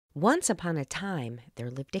Once upon a time,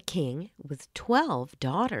 there lived a king with 12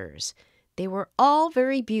 daughters. They were all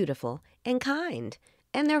very beautiful and kind,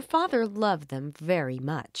 and their father loved them very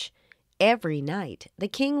much. Every night, the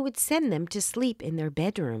king would send them to sleep in their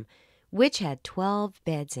bedroom, which had 12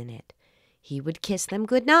 beds in it. He would kiss them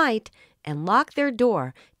good night and lock their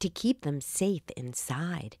door to keep them safe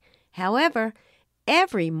inside. However,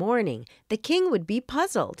 every morning the king would be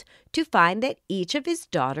puzzled to find that each of his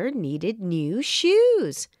daughters needed new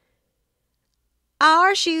shoes.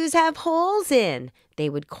 "Our shoes have holes in," they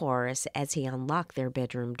would chorus as he unlocked their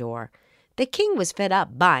bedroom door. The king was fed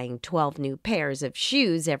up buying 12 new pairs of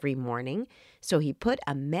shoes every morning, so he put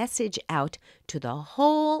a message out to the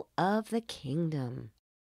whole of the kingdom.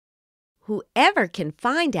 "Whoever can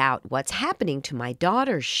find out what's happening to my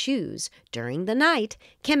daughter's shoes during the night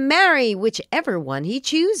can marry whichever one he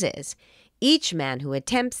chooses. Each man who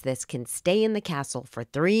attempts this can stay in the castle for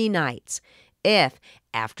 3 nights. If,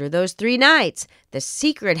 after those 3 nights, the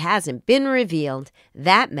secret hasn't been revealed,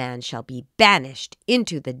 that man shall be banished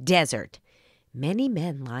into the desert." Many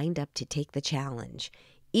men lined up to take the challenge.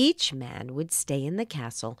 Each man would stay in the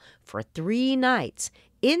castle for 3 nights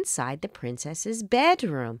inside the princess's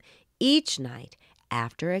bedroom. Each night,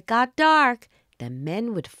 after it got dark, the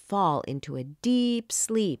men would fall into a deep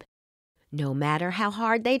sleep. No matter how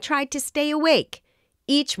hard they tried to stay awake,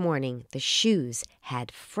 each morning the shoes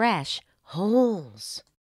had fresh holes.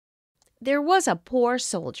 There was a poor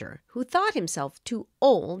soldier who thought himself too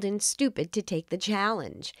old and stupid to take the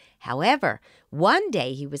challenge. However, one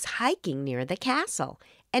day he was hiking near the castle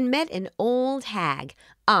and met an old hag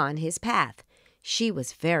on his path. She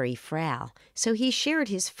was very frail, so he shared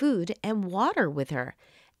his food and water with her.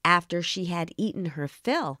 After she had eaten her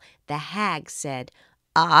fill, the hag said,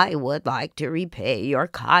 "I would like to repay your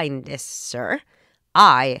kindness, sir.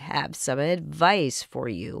 I have some advice for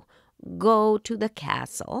you. Go to the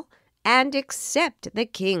castle and accept the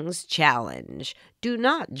king's challenge. Do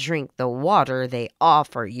not drink the water they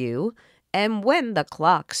offer you, and when the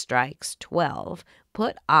clock strikes 12,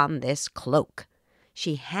 put on this cloak."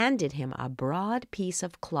 She handed him a broad piece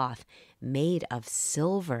of cloth made of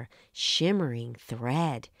silver, shimmering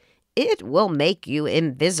thread. "It will make you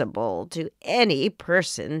invisible to any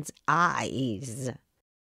person's eyes."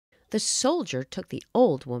 The soldier took the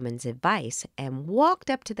old woman's advice and walked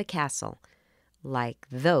up to the castle. Like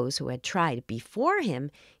those who had tried before him,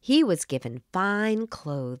 he was given fine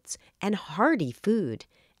clothes and hearty food.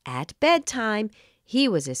 At bedtime, he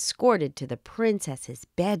was escorted to the princess's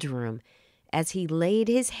bedroom. As he laid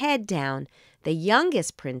his head down, the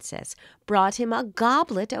youngest princess brought him a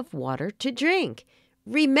goblet of water to drink.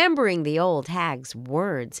 Remembering the old hag's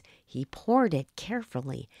words, he poured it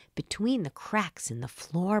carefully between the cracks in the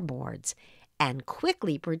floorboards and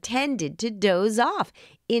quickly pretended to doze off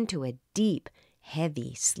into a deep,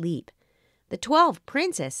 heavy sleep. The 12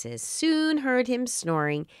 princesses soon heard him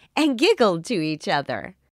snoring and giggled to each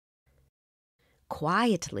other.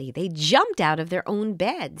 Quietly, they jumped out of their own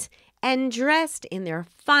beds and dressed in their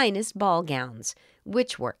finest ball gowns,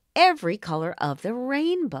 which were every color of the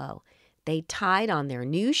rainbow. They tied on their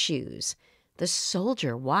new shoes. The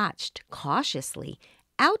soldier watched cautiously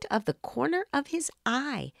out of the corner of his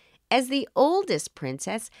eye as the oldest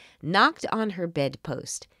princess knocked on her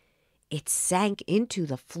bedpost. It sank into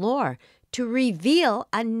the floor to reveal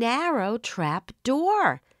a narrow trap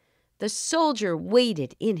door. The soldier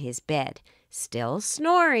waited in his bed, still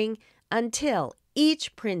snoring, until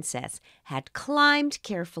each princess had climbed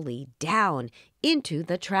carefully down into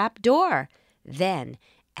the trap door. Then,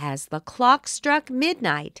 as the clock struck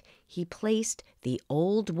midnight, he placed the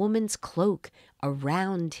old woman's cloak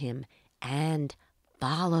around him and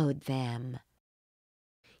followed them.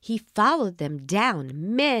 He followed them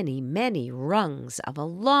down many, many rungs of a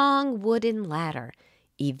long wooden ladder.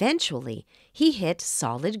 Eventually, he hit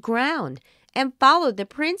solid ground and followed the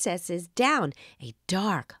princesses down a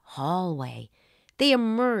dark hallway. They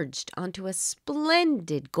emerged onto a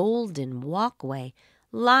splendid golden walkway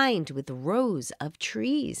lined with rows of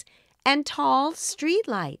trees and tall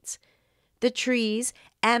streetlights. The trees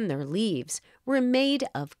and their leaves were made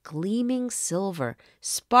of gleaming silver,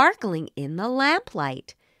 sparkling in the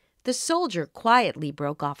lamplight. The soldier quietly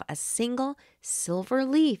broke off a single silver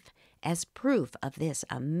leaf as proof of this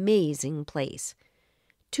amazing place.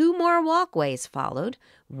 2 more walkways followed,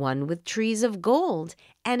 one with trees of gold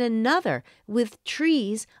and another with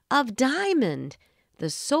trees of diamond. The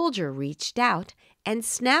soldier reached out and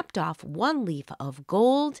snapped off one leaf of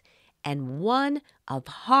gold and one of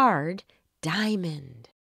hard diamond.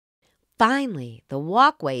 Finally, the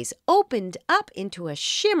walkways opened up into a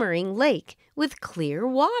shimmering lake with clear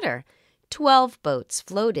water. 12 boats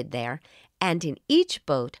floated there, and in each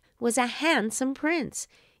boat was a handsome prince.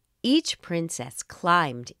 Each princess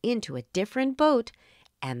climbed into a different boat,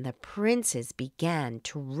 and the princes began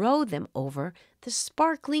to row them over the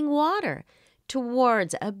sparkling water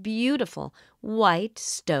towards a beautiful white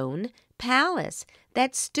stone palace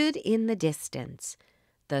that stood in the distance.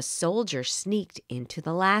 The soldier sneaked into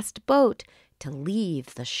the last boat to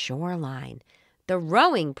leave the shoreline. The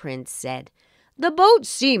rowing prince said, "The boat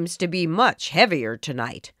seems to be much heavier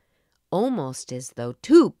tonight," almost as though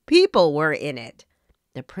 2 people were in it.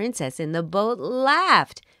 The princess in the boat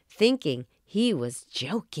laughed, thinking he was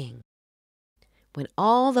joking. When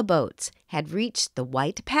all the boats had reached the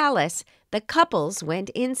White Palace, the couples went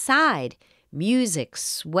inside. Music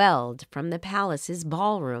swelled from the palace's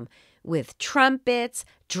ballroom with trumpets,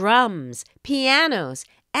 drums, pianos,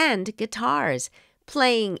 and guitars,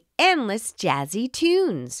 playing endless jazzy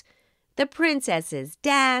tunes. The princesses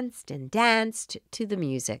danced and danced to the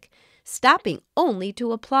music, stopping only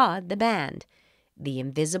to applaud the band. The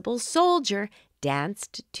invisible soldier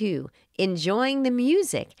danced too, enjoying the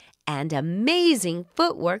music and amazing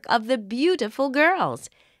footwork of the beautiful girls.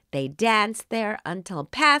 They danced there until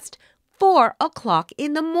past 4 o'clock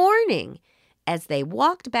in the morning. As they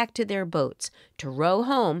walked back to their boats to row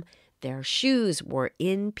home, their shoes were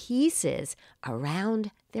in pieces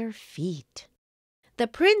around their feet. The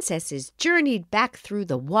princesses journeyed back through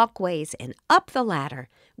the walkways and up the ladder,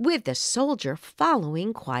 with the soldier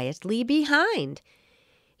following quietly behind.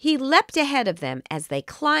 He leapt ahead of them as they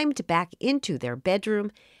climbed back into their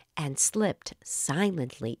bedroom and slipped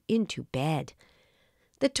silently into bed.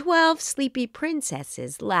 The 12 sleepy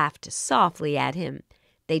princesses laughed softly at him.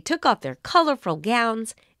 They took off their colorful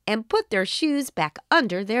gowns and put their shoes back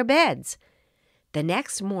under their beds. The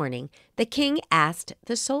next morning, the king asked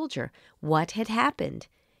the soldier what had happened,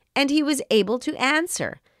 and he was able to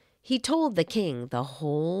answer. He told the king the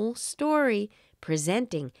whole story,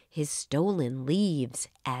 presenting his stolen leaves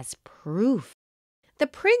as proof. The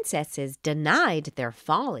princesses denied their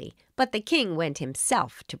folly, but the king went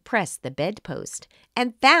himself to press the bedpost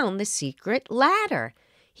and found the secret ladder.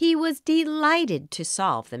 He was delighted to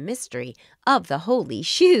solve the mystery of the holy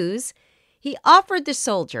shoes. He offered the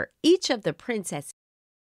soldier each of the princesses.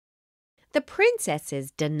 The princesses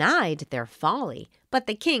denied their folly, but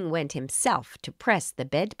the king went himself to press the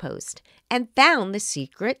bedpost and found the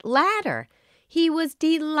secret ladder. He was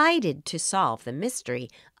delighted to solve the mystery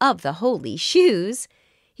of the holy shoes.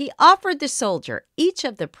 He offered the soldier each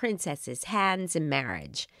of the princesses' hands in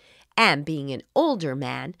marriage, and being an older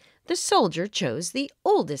man, the soldier chose the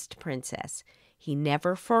oldest princess. He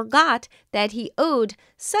never forgot that he owed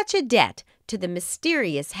such a debt to the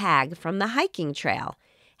mysterious hag from the hiking trail.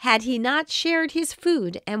 Had he not shared his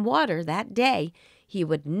food and water that day, he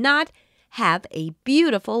would not have a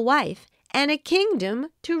beautiful wife and a kingdom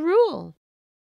to rule.